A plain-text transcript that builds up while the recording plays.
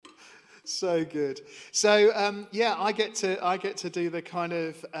So good. So yeah, I get to do the kind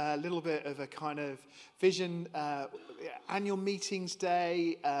of little bit of a kind of vision annual meetings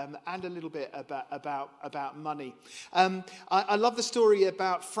day and a little bit about money. I love the story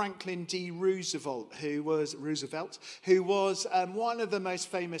about Franklin D. Roosevelt, who was one of the most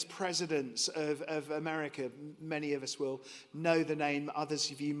famous presidents of America. Many of us will know the name,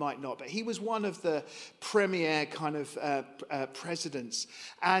 others of you might not, but he was one of the premier kind of presidents,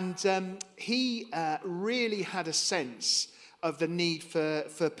 and he really had a sense of the need for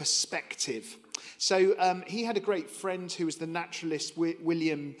perspective. So he had a great friend who was the naturalist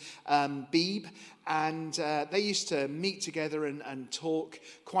William Beebe, and they used to meet together and talk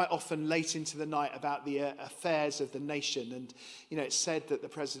quite often late into the night about the affairs of the nation. And, you know, it's said that the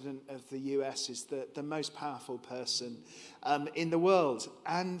president of the US is the most powerful person in the world.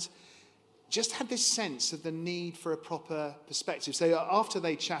 And just had this sense of the need for a proper perspective. So after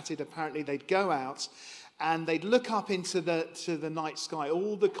they chatted, apparently they'd go out and they'd look up into the night sky,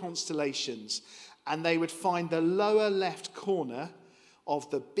 all the constellations, and they would find the lower left corner of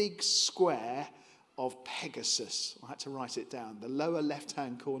the big square of Pegasus. I had to write it down. The lower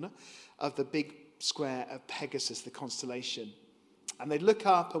left-hand corner of the big square of Pegasus, the constellation. And they'd look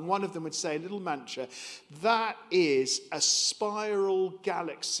up, and one of them would say a little mantra, that is a spiral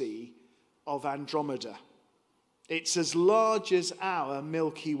galaxy of Andromeda. It's as large as our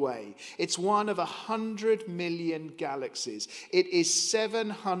Milky Way. It's one of 100 million galaxies. It is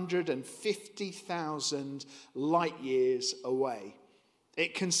 750,000 light years away.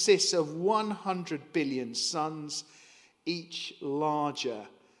 It consists of 100 billion suns, each larger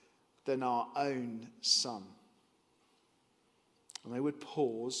than our own sun. And they would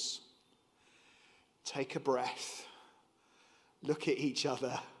pause, take a breath, look at each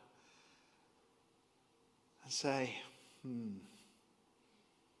other, and say,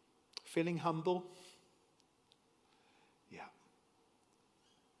 feeling humble? Yeah.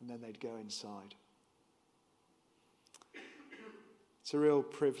 And then they'd go inside. It's a real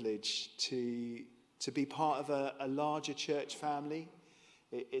privilege to be part of a larger church family.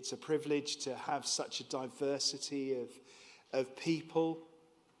 It's a privilege to have such a diversity of people.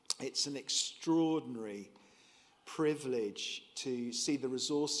 It's an extraordinary privilege to see the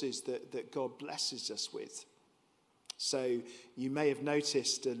resources that God blesses us with. So you may have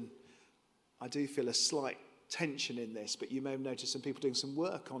noticed, and I do feel a slight tension in this, but you may have noticed some people doing some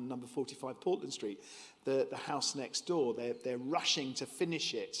work on number 45 Portland Street, the house next door. They're rushing to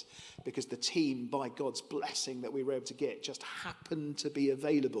finish it because the team, by God's blessing that we were able to get, just happened to be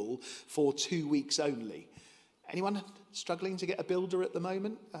available for 2 weeks only. Anyone struggling to get a builder at the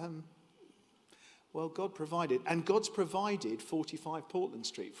moment? Well, God provided. And God's provided 45 Portland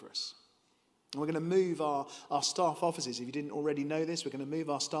Street for us. And we're going to move our staff offices. If you didn't already know this, we're going to move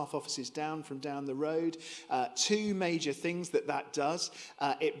our staff offices down the road. Two major things that does.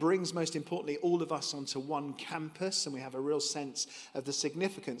 It brings, most importantly, all of us onto one campus, and we have a real sense of the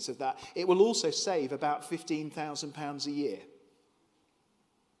significance of that. It will also save about £15,000 a year.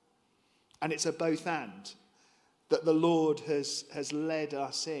 And it's a both and that the Lord has led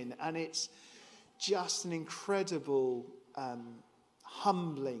us in. And it's just an incredible,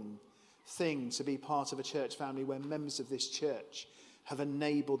 humbling thing to be part of a church family where members of this church have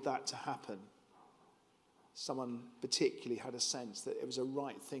enabled that to happen. Someone particularly had a sense that it was a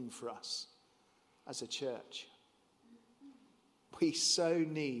right thing for us as a church. We so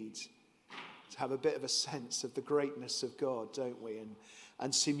need to have a bit of a sense of the greatness of God, don't we? And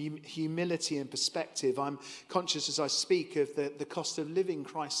some humility and perspective. I'm conscious as I speak of the cost of living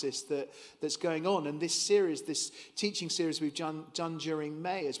crisis that's going on. And this series, this teaching series we've done during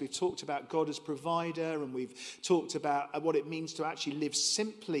May, as we've talked about God as provider, and we've talked about what it means to actually live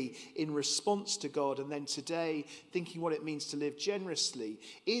simply in response to God. And then today, thinking what it means to live generously,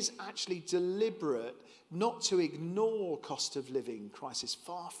 is actually deliberate, not to ignore cost of living crisis,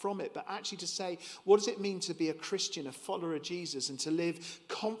 far from it, but actually to say, what does it mean to be a Christian, a follower of Jesus, and to live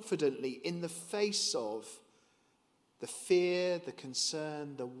confidently in the face of the fear, the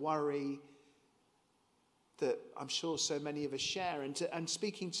concern, the worry that I'm sure so many of us share. And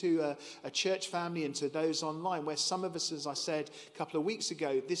speaking to a church family and to those online, where some of us, as I said a couple of weeks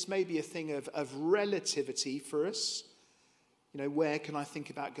ago, this may be a thing of relativity for us. You know, where can I think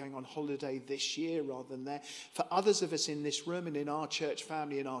about going on holiday this year rather than there? For others of us in this room and in our church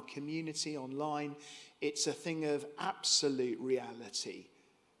family, in our community online, it's a thing of absolute reality.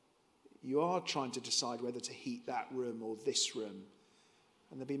 You are trying to decide whether to heat that room or this room.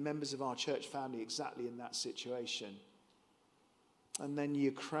 And there'll be members of our church family exactly in that situation. And then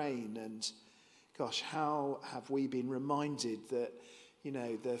Ukraine, and gosh, how have we been reminded that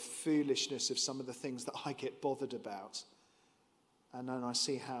the foolishness of some of the things that I get bothered about. And then I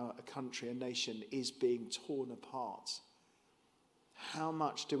see how a country, a nation is being torn apart. How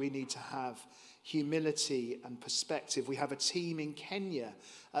much do we need to have humility and perspective? We have a team in Kenya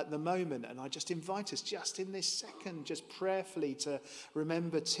at the moment, and I just invite us just in this second, just prayerfully to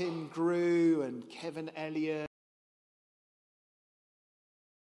remember Tim Grew and Kevin Elliott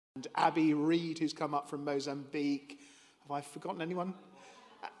and Abby Reed, who's come up from Mozambique. Have I forgotten anyone?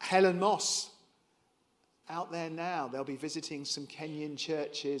 Helen Moss. Out there now, they'll be visiting some Kenyan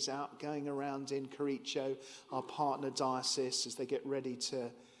churches, out going around in Kericho, our partner diocese, as they get ready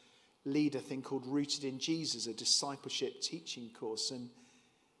to lead a thing called Rooted in Jesus, a discipleship teaching course. And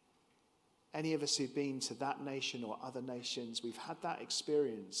any of us who've been to that nation or other nations, we've had that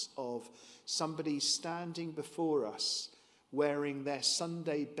experience of somebody standing before us wearing their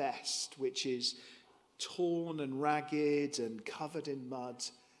Sunday best, which is torn and ragged and covered in mud.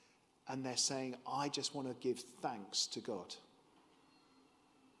 And they're saying, I just want to give thanks to God.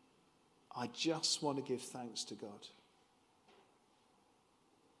 I just want to give thanks to God.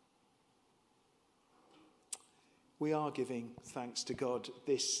 We are giving thanks to God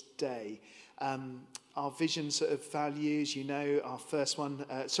this day. Our vision sort of values, our first one.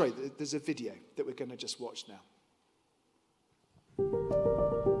 There's a video that we're going to just watch now.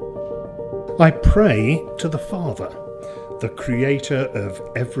 I pray to the Father, the creator of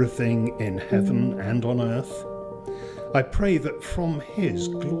everything in heaven and on earth. I pray that from his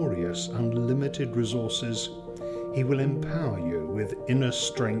glorious, unlimited resources, he will empower you with inner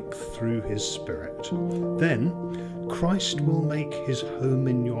strength through his Spirit. Then, Christ will make his home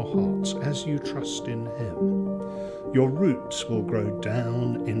in your hearts as you trust in him. Your roots will grow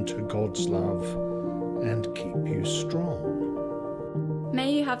down into God's love and keep you strong.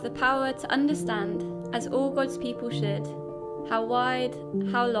 May you have the power to understand, as all God's people should, how wide,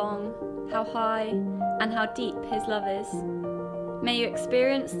 how long, how high, and how deep his love is. May you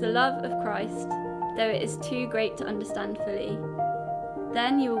experience the love of Christ, though it is too great to understand fully.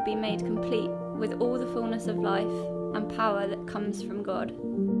 Then you will be made complete with all the fullness of life and power that comes from God.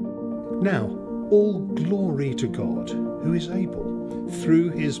 Now, all glory to God, who is able, through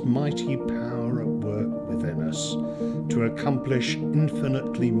his mighty power at work within us, to accomplish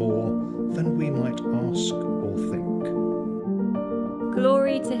infinitely more than we might ask or think.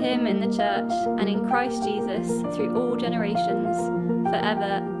 Glory to him in the church and in Christ Jesus through all generations,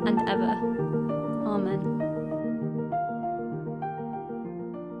 forever and ever. Amen.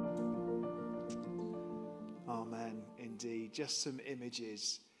 Amen, indeed. Just some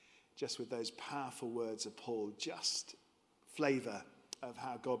images, just with those powerful words of Paul, just flavour of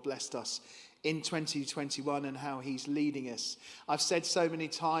how God blessed us in 2021 and how he's leading us. I've said so many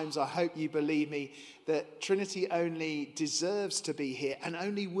times, I hope you believe me, that Trinity only deserves to be here and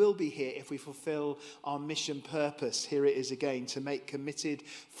only will be here if we fulfill our mission purpose. Here it is again, to make committed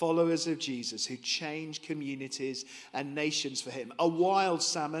followers of Jesus who change communities and nations for him. A wild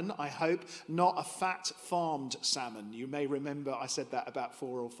salmon, I hope, not a fat farmed salmon. You may remember I said that about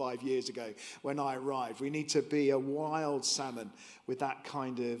 4 or 5 years ago when I arrived. We need to be a wild salmon with that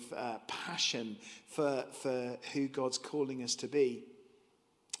kind of passion for who God's calling us to be.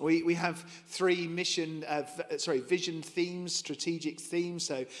 We have 3 vision themes, strategic themes,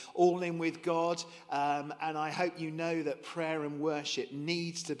 so all in with God. And I hope you know that prayer and worship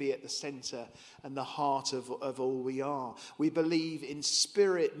needs to be at the centre and the heart of all we are. We believe in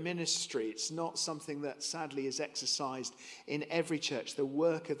spirit ministry. It's not something that sadly is exercised in every church, the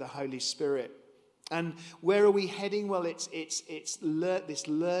work of the Holy Spirit. And where are we heading? Well, it's this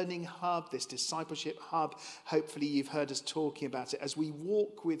learning hub, this discipleship hub. Hopefully you've heard us talking about it as we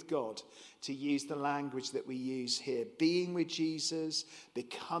walk with God, to use the language that we use here. Being with Jesus,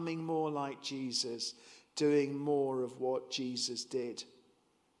 becoming more like Jesus, doing more of what Jesus did.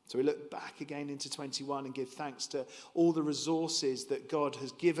 So we look back again into 21 and give thanks to all the resources that God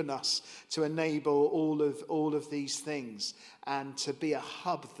has given us to enable all of these things, and to be a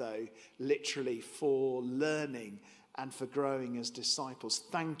hub, though, literally for learning and for growing as disciples.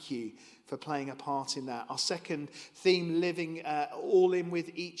 Thank you for playing a part in that. Our second theme, living all in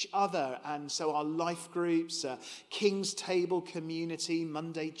with each other. And so our life groups, King's Table community,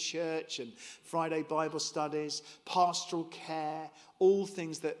 Monday church and Friday Bible studies, pastoral care, all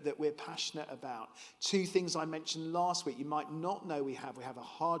things that we're passionate about. 2 things I mentioned last week you might not know we have. We have a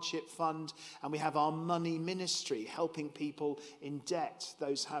hardship fund, and we have our money ministry, helping people in debt.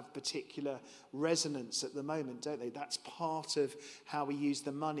 Those have particular resonance at the moment, don't they? That's part of how we use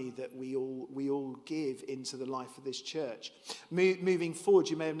the money that we we all give into the life of this church. Moving forward,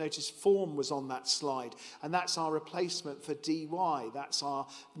 you may have noticed Form was on that slide, and that's our replacement for DY. That's our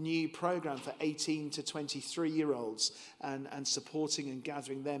new program for 18 to 23-year-olds, and supporting and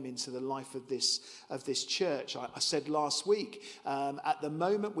gathering them into the life of this church. I said last week, at the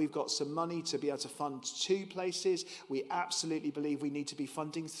moment we've got some money to be able to fund 2 places. We absolutely believe we need to be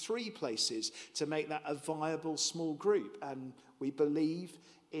funding 3 places to make that a viable small group, and we believe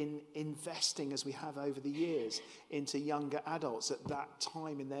in investing, as we have over the years, into younger adults at that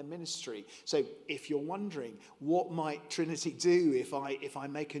time in their ministry. So if you're wondering, what might Trinity do if I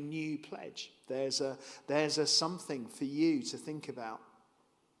make a new pledge, there's a something for you to think about.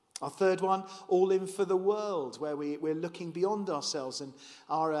 Our third one, All In for the World, where we're looking beyond ourselves, and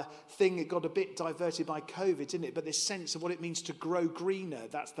our thing, it got a bit diverted by COVID, didn't it? But this sense of what it means to grow greener,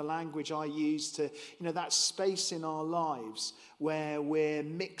 that's the language I use to, that space in our lives where we're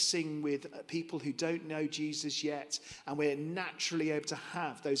mixing with people who don't know Jesus yet, and we're naturally able to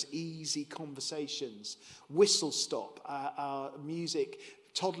have those easy conversations. Whistle Stop, our music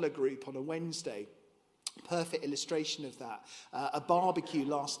toddler group on a Wednesday. Perfect illustration of that. A barbecue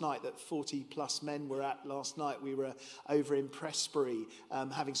last night that 40 plus men were at last night. We were over in Prestbury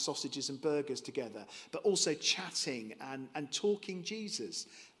having sausages and burgers together, but also chatting and talking Jesus.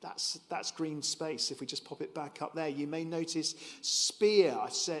 That's green space. If we just pop it back up there, you may notice Spear. I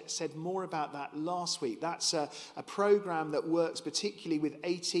said more about that last week. That's a program that works particularly with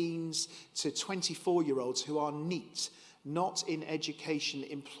 18s to 24-year-olds who are NEET, not in education,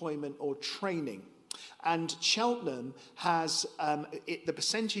 employment or training. And Cheltenham has the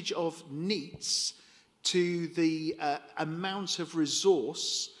percentage of NEETs to the amount of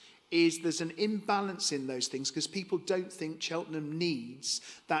resource there's an imbalance in those things because people don't think Cheltenham needs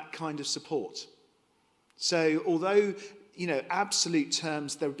that kind of support. So although, absolute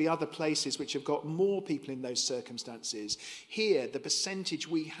terms, there would be other places which have got more people in those circumstances. Here, the percentage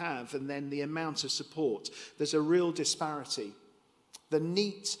we have and then the amount of support, there's a real disparity. The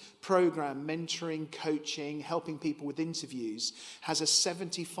NEET program, mentoring, coaching, helping people with interviews, has a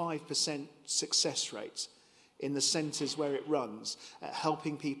 75% success rate in the centres where it runs,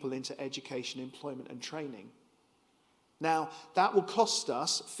 helping people into education, employment and training. Now, that will cost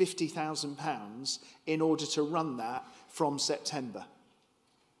us £50,000 in order to run that from September.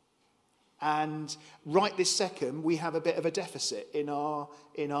 And right this second, we have a bit of a deficit in our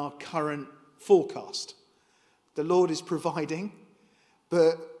current forecast. The Lord is providing.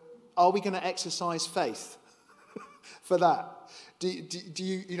 But are we going to exercise faith for that? Do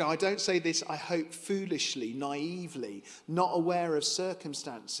you, I don't say this, I hope, foolishly, naively, not aware of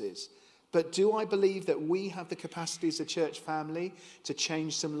circumstances. But do I believe that we have the capacity as a church family to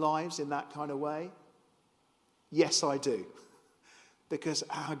change some lives in that kind of way? Yes, I do. Because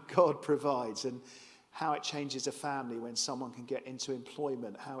our God provides, and how it changes a family when someone can get into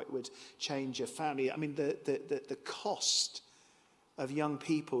employment, how it would change a family. I mean, the cost of young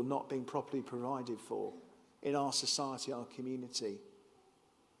people not being properly provided for in our society, our community.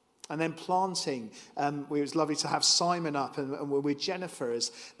 And then planting. It was lovely to have Simon up and we're with Jennifer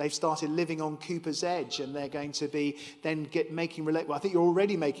as they've started living on Cooper's Edge, and they're going to be then making I think you're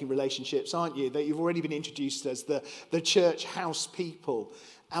already making relationships, aren't you? That you've already been introduced as the church house people.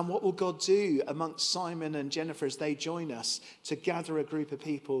 And what will God do amongst Simon and Jennifer as they join us to gather a group of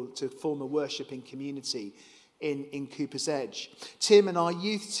people to form a worshipping community in Cooper's Edge? Tim and our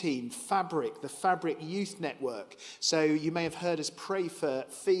youth team, the Fabric Youth Network. So you may have heard us pray for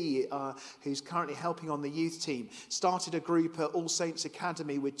Fee, who's currently helping on the youth team. Started a group at All Saints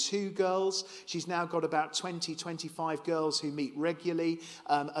Academy with 2 girls. She's now got about 20, 25 girls who meet regularly.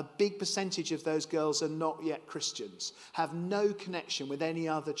 A big percentage of those girls are not yet Christians, have no connection with any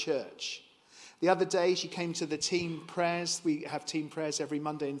other church. The other day, she came to the team prayers. We have team prayers every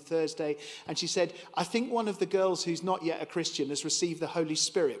Monday and Thursday. And she said, I think one of the girls who's not yet a Christian has received the Holy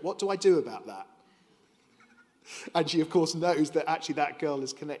Spirit. What do I do about that? And she, of course, knows that actually that girl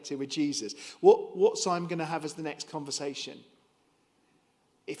is connected with Jesus. What's I'm going to have as the next conversation?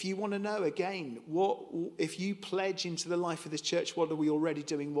 If you want to know, again, if you pledge into the life of this church, what are we already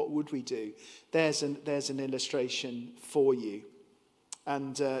doing? What would we do? There's an illustration for you.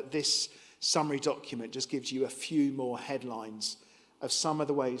 And this summary document just gives you a few more headlines of some of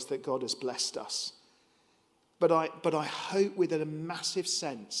the ways that God has blessed us. But I hope with a massive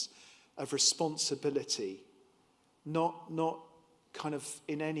sense of responsibility, not kind of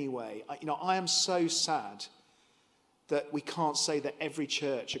in any way. I am so sad that we can't say that every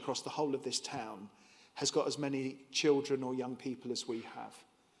church across the whole of this town has got as many children or young people as we have.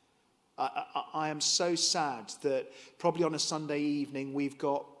 I am so sad that probably on a Sunday evening we've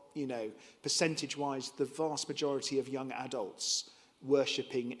got percentage-wise, the vast majority of young adults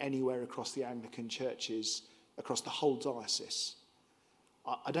worshipping anywhere across the Anglican churches, across the whole diocese.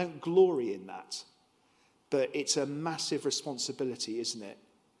 I don't glory in that, but it's a massive responsibility, isn't it?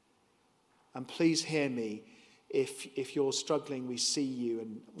 And please hear me, if you're struggling, we see you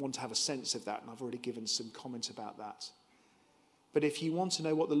and want to have a sense of that, and I've already given some comment about that. But if you want to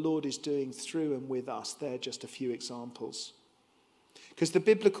know what the Lord is doing through and with us, they're just a few examples. Because the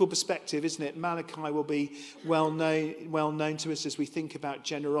biblical perspective, isn't it? Malachi will be well known to us as we think about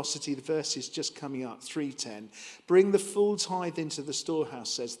generosity. The verse is just coming up, 3:10. Bring the full tithe into the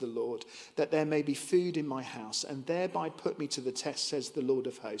storehouse, says the Lord, that there may be food in my house, and thereby put me to the test, says the Lord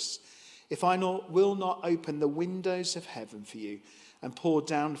of hosts. If I will not open the windows of heaven for you and pour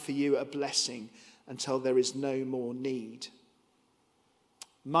down for you a blessing until there is no more need.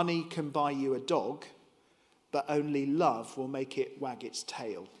 Money can buy you a dog, but only love will make it wag its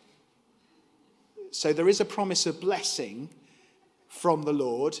tail. So there is a promise of blessing from the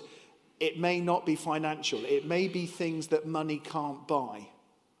Lord. It may not be financial. It may be things that money can't buy.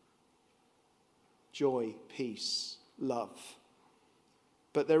 Joy, peace, love.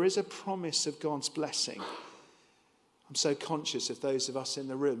 But there is a promise of God's blessing. I'm so conscious of those of us in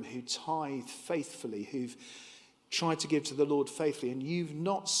the room who tithe faithfully, who've tried to give to the Lord faithfully, and you've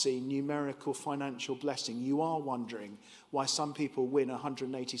not seen numerical financial blessing. You are wondering why some people win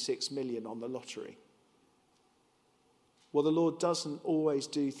 186 million on the lottery. Well, the Lord doesn't always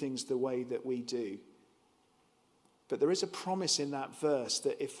do things the way that we do. But there is a promise in that verse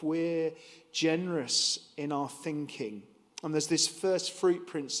that if we're generous in our thinking, and there's this first fruit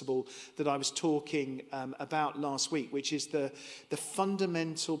principle that I was talking about last week, which is the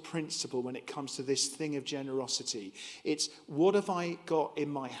fundamental principle when it comes to this thing of generosity. It's, what have I got in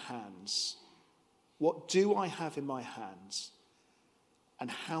my hands? What do I have in my hands?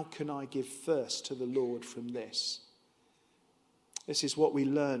 And how can I give first to the Lord from this? This is what we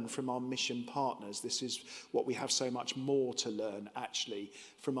learn from our mission partners. This is what we have so much more to learn, actually,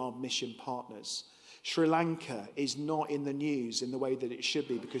 from our mission partners. Sri Lanka is not in the news in the way that it should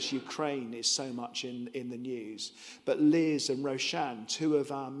be because Ukraine is so much in the news. But Liz and Roshan, two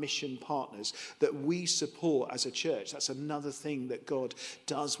of our mission partners that we support as a church, that's another thing that God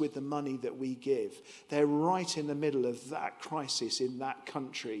does with the money that we give. They're right in the middle of that crisis in that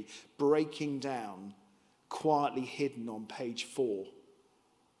country, breaking down, quietly hidden on page 4,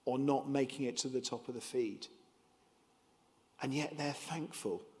 or not making it to the top of the feed. And yet they're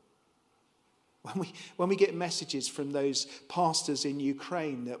thankful. When we get messages from those pastors in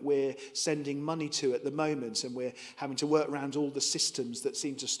Ukraine that we're sending money to at the moment, and we're having to work around all the systems that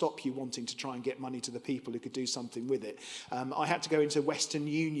seem to stop you wanting to try and get money to the people who could do something with it. I had to go into Western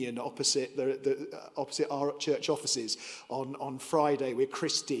Union opposite our church offices on Friday with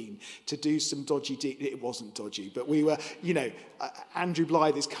Christine to do some dodgy it wasn't dodgy, but we were, Andrew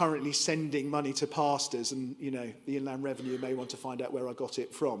Blyth is currently sending money to pastors, and, the Inland Revenue may want to find out where I got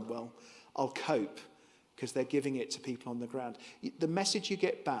it from. Well, I'll cope because they're giving it to people on the ground. The message you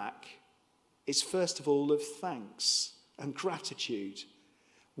get back is, first of all, of thanks and gratitude.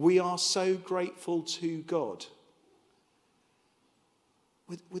 We are so grateful to God.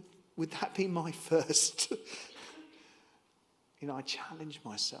 Would that be my first? I challenge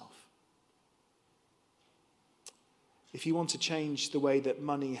myself. If you want to change the way that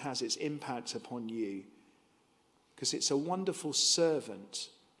money has its impact upon you, because it's a wonderful servant,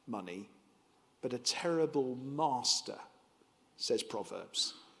 money, but a terrible master, says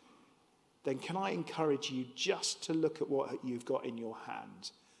Proverbs, then can I encourage you just to look at what you've got in your hand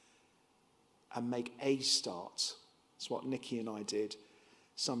and make a start. That's what Nikki and I did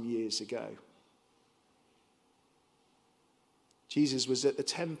some years ago. Jesus was at the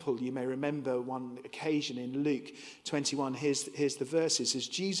temple. You may remember one occasion in Luke 21. Here's the verses. As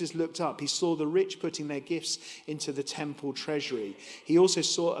Jesus looked up, he saw the rich putting their gifts into the temple treasury. He also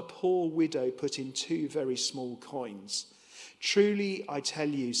saw a poor widow put in 2 very small coins. Truly, I tell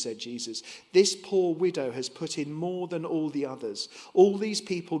you, said Jesus, this poor widow has put in more than all the others. All these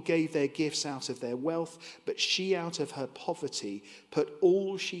people gave their gifts out of their wealth, but she, out of her poverty, put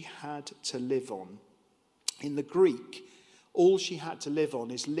all she had to live on. In the Greek, all she had to live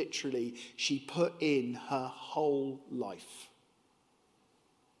on is literally, she put in her whole life.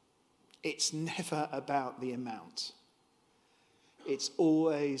 It's never about the amount. It's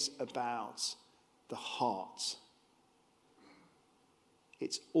always about the heart.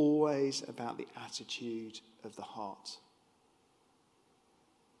 It's always about the attitude of the heart.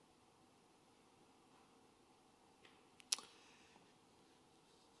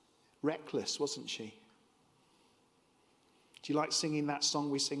 Reckless, wasn't she? Do you like singing that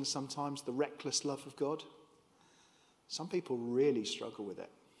song we sing sometimes, The Reckless Love of God? Some people really struggle with it.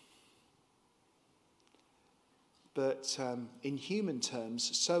 But in human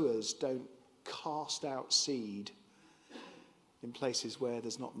terms, sowers don't cast out seed in places where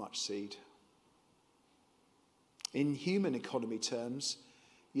there's not much seed. In human economy terms,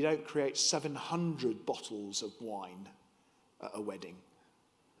 you don't create 700 bottles of wine at a wedding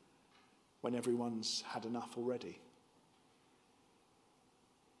when everyone's had enough already.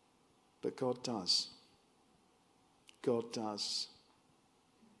 But God does. God does.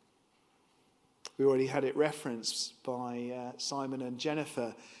 We already had it referenced by Simon and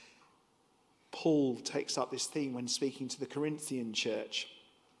Jennifer. Paul takes up this theme when speaking to the Corinthian church.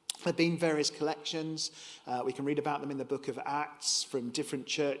 There have been various collections. We can read about them in the book of Acts from different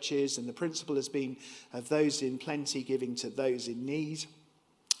churches, and the principle has been of those in plenty giving to those in need.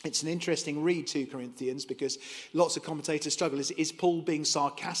 It's an interesting read, 2 Corinthians, because lots of commentators struggle. Is Paul being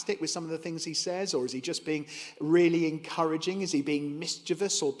sarcastic with some of the things he says, or is he just being really encouraging? Is he being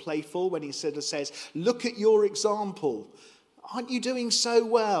mischievous or playful when he sort of says, look at your example. Aren't you doing so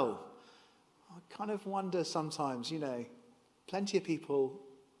well? I kind of wonder sometimes, plenty of people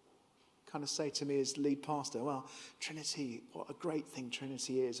kind of say to me as lead pastor, well, Trinity, what a great thing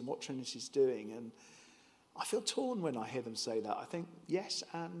Trinity is and what Trinity's doing. And I feel torn when I hear them say that. I think, yes,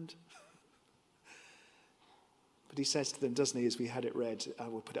 and... But he says to them, doesn't he, as we had it read,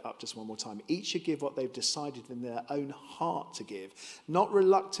 we'll put it up just one more time. Each should give what they've decided in their own heart to give, not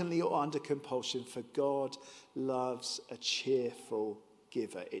reluctantly or under compulsion, for God loves a cheerful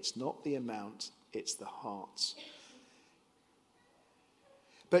giver. It's not the amount, it's the heart.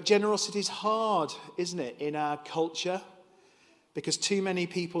 But generosity is hard, isn't it, in our culture? Because too many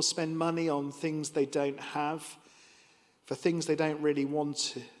people spend money on things they don't have, for things they don't really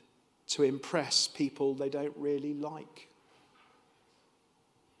want to impress people they don't really like.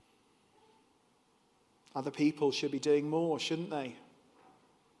 Other people should be doing more, shouldn't they?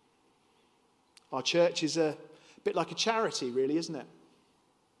 Our church is a bit like a charity, really, isn't it?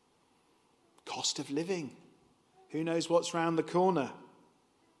 Cost of living. Who knows what's round the corner?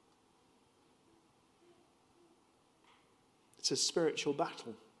 It's a spiritual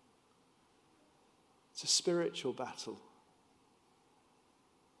battle. It's a spiritual battle.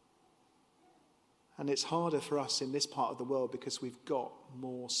 And it's harder for us in this part of the world because we've got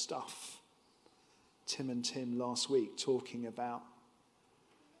more stuff. Tim and Tim last week talking about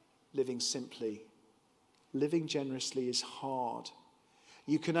living simply. Living generously is hard.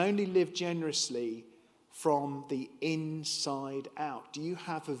 You can only live generously from the inside out. Do you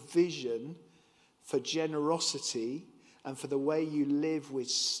have a vision for generosity and for the way you live with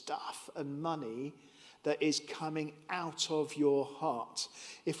stuff and money that is coming out of your heart?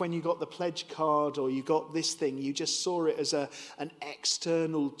 If when you got the pledge card or you got this thing, you just saw it as an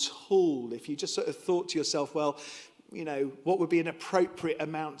external tool, if you just sort of thought to yourself, well, what would be an appropriate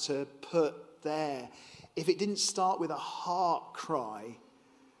amount to put there? If it didn't start with a heart cry,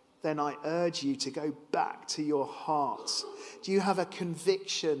 then I urge you to go back to your heart. Do you have a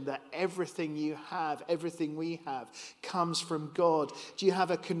conviction that everything you have, everything we have, comes from God? Do you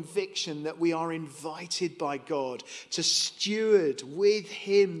have a conviction that we are invited by God to steward with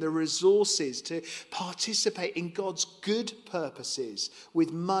him the resources, to participate in God's good purposes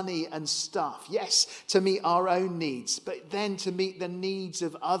with money and stuff? Yes, to meet our own needs, but then to meet the needs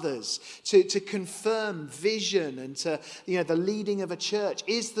of others, to confirm vision and to, the leading of a church.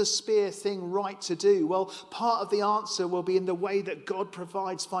 Is the spear thing right to do? Well, part of the answer will be in the way that God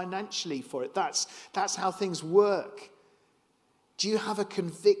provides financially for it. That's how things work. Do you have a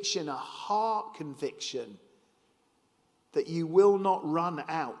conviction, a heart conviction, that you will not run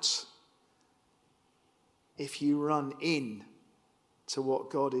out if you run in to what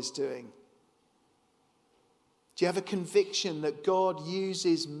God is doing? Do you have a conviction that God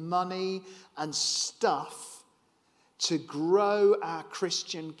uses money and stuff to grow our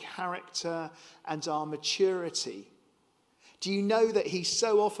Christian character and our maturity? Do you know that he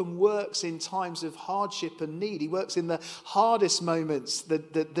so often works in times of hardship and need? He works in the hardest moments,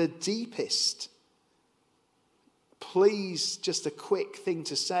 the deepest. Please, just a quick thing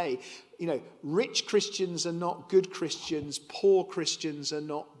to say, rich Christians are not good Christians, poor Christians are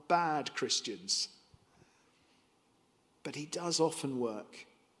not bad Christians. But he does often work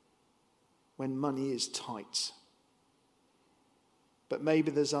when money is tight. But maybe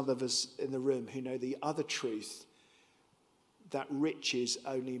there's others of us in the room who know the other truth, that riches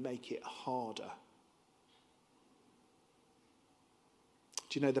only make it harder.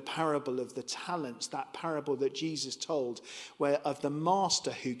 Do you know the parable of the talents, that parable that Jesus told, where of the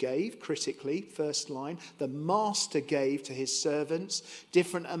master who gave, critically, first line, the master gave to his servants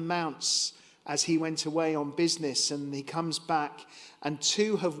different amounts as he went away on business, and he comes back, and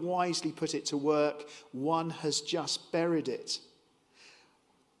 2 have wisely put it to work, 1 has just buried it.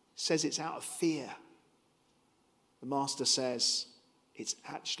 Says it's out of fear. The master says it's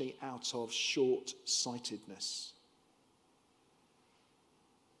actually out of short-sightedness.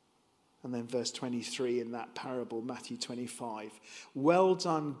 And then verse 23 in that parable, Matthew 25. Well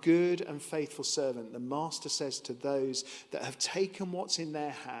done, good and faithful servant. The master says to those that have taken what's in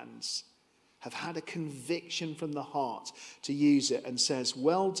their hands, have had a conviction from the heart to use it, and says,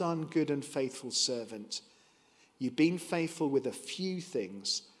 well done, good and faithful servant. You've been faithful with a few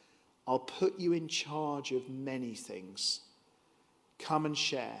things. I'll put you in charge of many things. Come and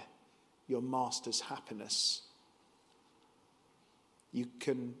share your master's happiness. You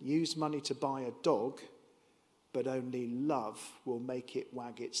can use money to buy a dog, but only love will make it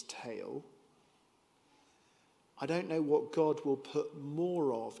wag its tail. I don't know what God will put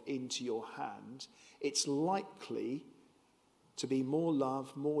more of into your hand. It's likely to be more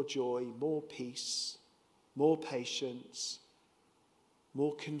love, more joy, more peace, more patience,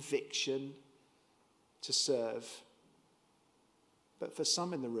 more conviction to serve. But for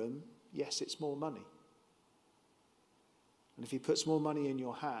some in the room, yes, it's more money. And if he puts more money in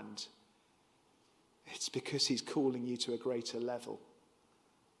your hand, it's because he's calling you to a greater level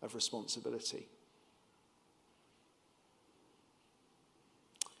of responsibility.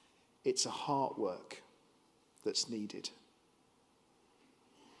 It's a heart work that's needed.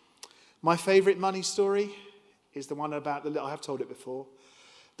 My favourite money story is the one about I have told it before.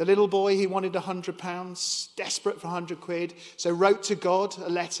 The little boy, he wanted £100, desperate for 100 quid, so wrote to God a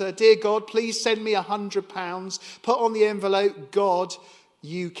letter. Dear God, please send me £100. Put on the envelope, God,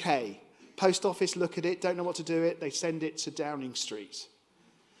 UK. Post office look at it, don't know what to do it. They send it to Downing Street.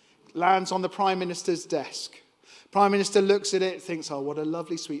 Lands on the Prime Minister's desk. Prime Minister looks at it, thinks, oh, what a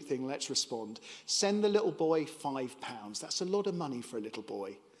lovely, sweet thing, let's respond. Send the little boy £5. That's a lot of money for a little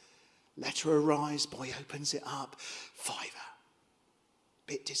boy. Letter arrives, boy opens it up, £5.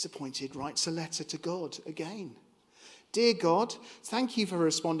 Bit disappointed, writes a letter to God again. Dear God, thank you for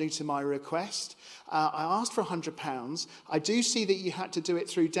responding to my request. I asked for £100. I do see that you had to do it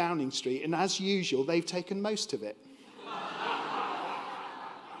through Downing Street, and as usual, they've taken most of it.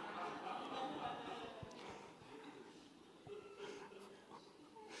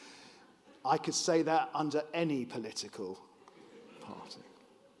 I could say that under any political party.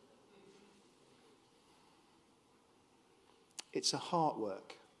 It's a heart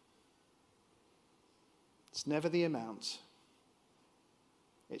work. It's never the amount.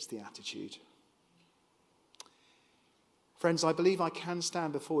 It's the attitude. Friends, I believe I can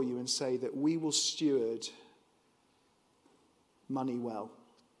stand before you and say that we will steward money well.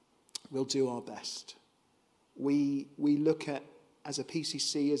 We'll do our best. We look at, as a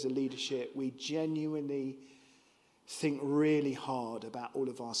PCC, as a leadership, we genuinely think really hard about all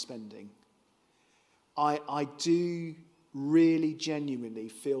of our spending. I do really genuinely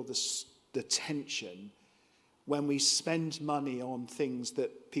feel the tension when we spend money on things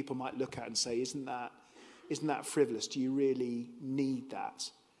that people might look at and say, isn't that frivolous? Do you really need that?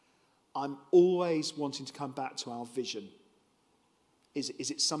 I'm always wanting to come back to our vision. Is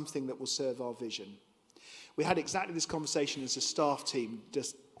it something that will serve our vision? We had exactly this conversation as a staff team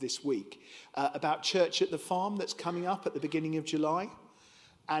just this week about Church at the Farm that's coming up at the beginning of July.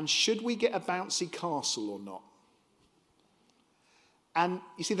 And should we get a bouncy castle or not? And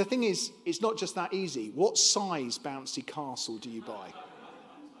you see, the thing is, it's not just that easy. What size bouncy castle do you buy?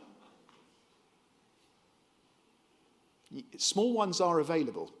 Small ones are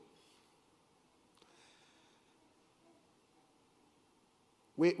available.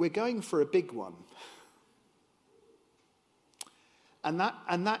 We're going for a big one. And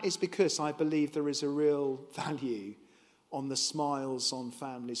that is because I believe there is a real value on the smiles on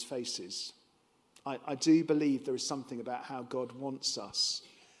families' faces. I do believe there is something about how God wants us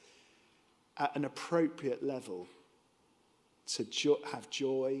at an appropriate level to have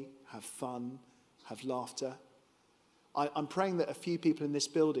joy, have fun, have laughter. I'm praying that a few people in this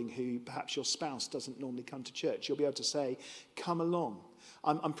building who perhaps your spouse doesn't normally come to church, you'll be able to say, come along.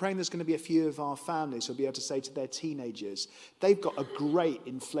 I'm praying there's going to be a few of our families who'll be able to say to their teenagers, they've got a great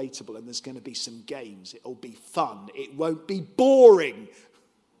inflatable and there's going to be some games. It'll be fun. It won't be boring.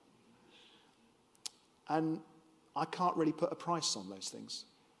 And I can't really put a price on those things.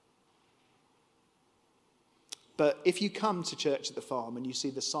 But if you come to Church at the Farm and you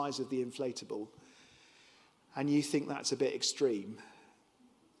see the size of the inflatable and you think that's a bit extreme,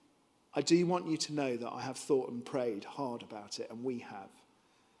 I do want you to know that I have thought and prayed hard about it, and we have.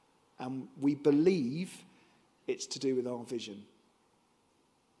 And we believe it's to do with our vision.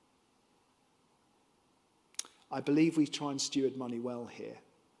 I believe we try and steward money well here.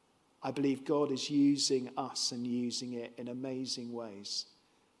 I believe God is using us and using it in amazing ways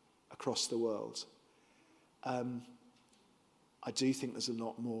across the world. I do think there's a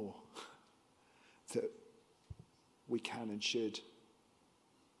lot more that we can and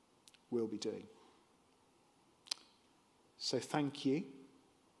will be doing. So thank you.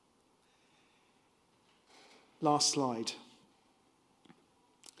 Last slide.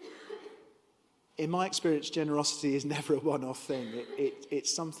 In my experience, generosity is never a one-off thing.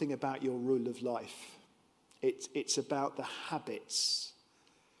 It's something about your rule of life. It's about the habits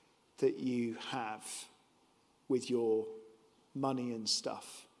that you have with your money and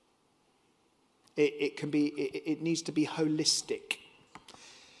stuff. It needs to be holistic.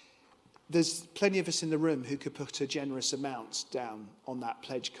 There's plenty of us in the room who could put a generous amount down on that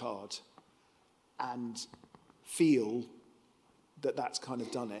pledge card and feel that that's kind of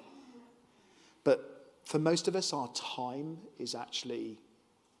done it. But for most of us, our time is actually,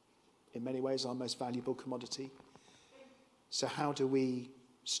 in many ways, our most valuable commodity. So how do we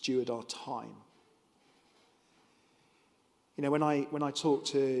steward our time? You know, when I talk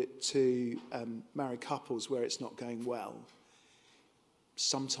to married couples where it's not going well,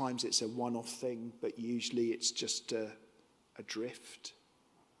 sometimes it's a one-off thing, but usually it's just a drift.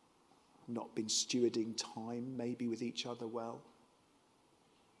 Not been stewarding time, maybe with each other well.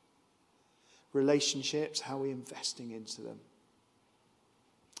 Relationships, how are we investing into them?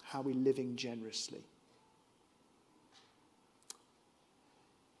 How are we living generously?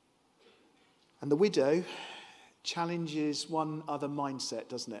 And the widow challenges one other mindset,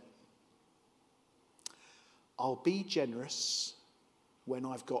 doesn't it? I'll be generous when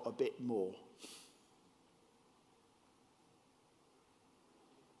I've got a bit more.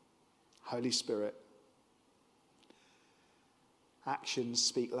 Holy Spirit, actions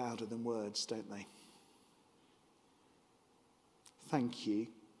speak louder than words, don't they? Thank you.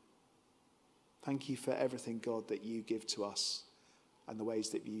 Thank you for everything, God, that you give to us and the ways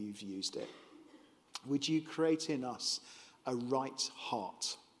that you've used it. Would you create in us a right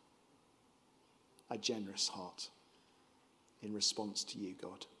heart, a generous heart, in response to you,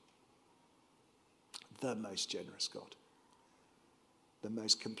 God? The most generous God. The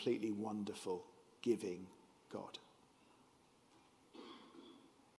most completely wonderful, giving God.